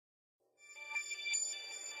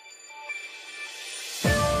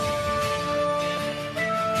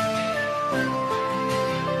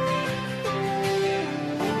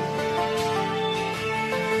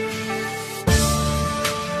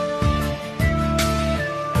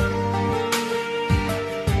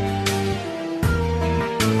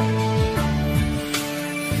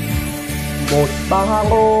một ba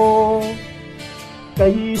lô,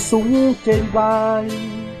 cây súng trên vai,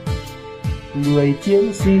 người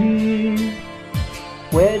chiến sĩ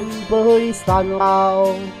quen với sàn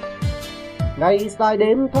lao. Ngày dài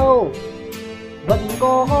đêm thâu vẫn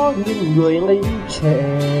có những người lính trẻ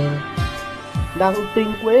đang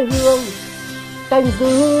tình quê hương canh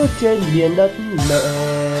giữ trên miền đất mẹ.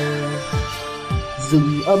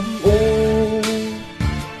 Rừng âm u,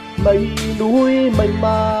 mây núi mênh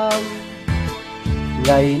mang,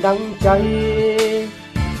 ngày nắng cháy,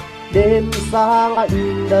 đêm xa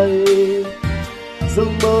lạnh đầy.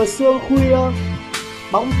 Rừng mờ sương khuya,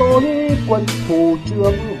 bóng tối quân thù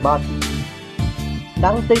trước mặt.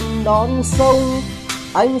 Đang tình đón sông,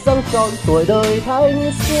 anh dâng tròn tuổi đời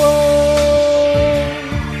thanh xuân.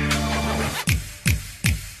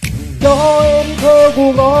 Cho em thơ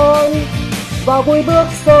ngủ ngon và vui bước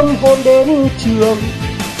sớm hôn đến trường.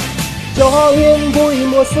 Cho yên vui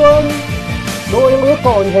mùa xuân, đôi lứa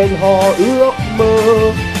còn hẹn hò ước mơ.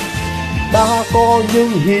 Đã có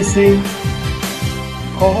những hy sinh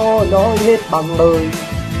khó nói hết bằng lời,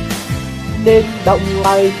 nên động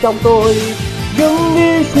lại trong tôi những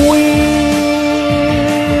nghĩ suy.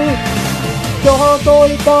 Cho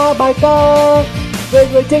tôi ca bài ca về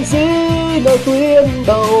người chiến sĩ nơi tuyến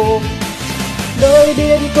đầu, nơi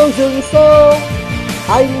biên cương rừng sâu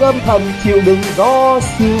anh âm thầm chịu đựng gió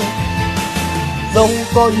sương. Dẫu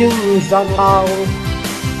có những gian lao,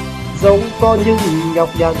 dẫu có những nhọc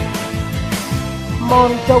nhằn,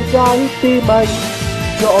 mang trong trái tim anh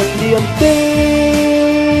trọn niềm tin.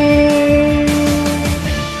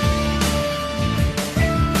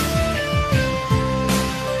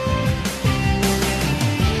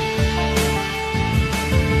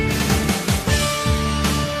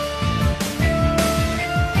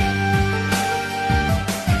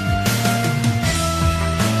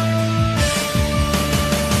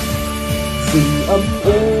 Rừng âm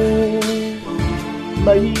u,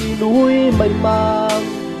 mây núi mênh mang,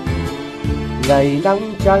 ngày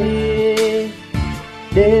nắng cháy,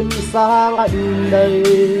 đêm xa lạnh đầy.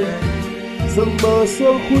 Rừng mờ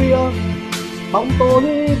sương khuya, bóng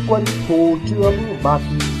tối quân thù trước mặt.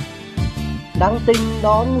 Đang tình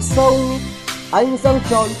đón sông, anh dâng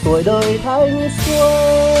tròn tuổi đời thanh xuân.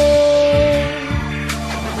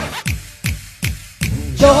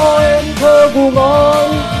 Cho em thơ ngủ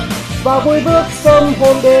ngon và vui bước sớm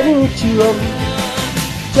hôm đến trường.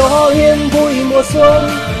 Cho yên vui mùa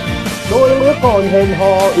xuân, đôi lứa còn hẹn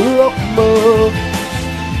hò ước mơ.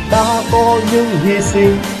 Đã có những hy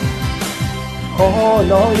sinh khó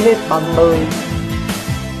nói hết bằng lời,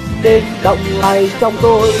 nên động lại trong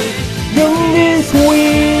tôi những nghĩ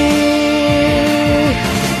suy.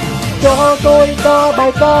 Cho tôi ca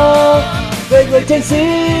bài ca về người chiến sĩ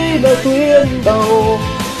nơi tuyến đầu,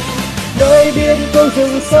 nơi biên cương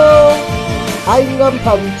rừng sâu anh âm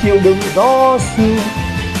thầm chịu đựng gió sương.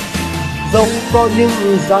 Dẫu có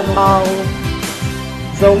những gian lao,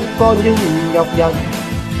 dẫu có những nhọc nhằn,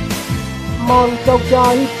 mang trong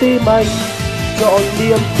trái tim anh trọn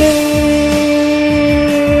niềm tin.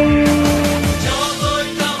 Cho tôi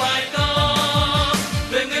ca bài ca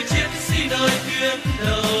về người chiến sĩ nơi tuyến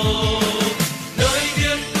đầu, nơi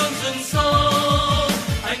biên cương rừng sâu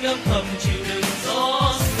anh âm thầm chịu đựng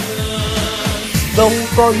gió sương. Dẫu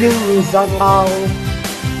có những gian lao,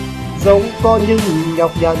 dẫu có những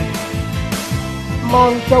nhọc nhằn,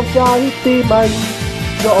 mang trong trái tim anh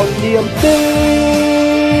trọn niềm tin.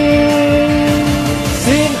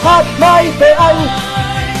 Xin hát mãi về anh,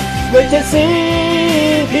 người chiến sĩ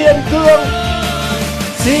biên cương.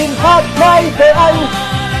 Xin hát mãi về anh,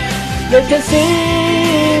 người chiến sĩ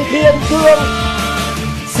biên cương.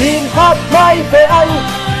 Xin hát mãi về anh,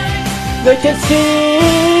 người chiến sĩ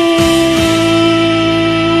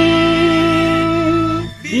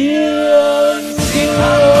biên cương. Xin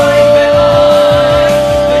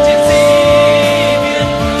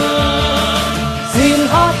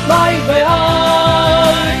hát mãi về anh,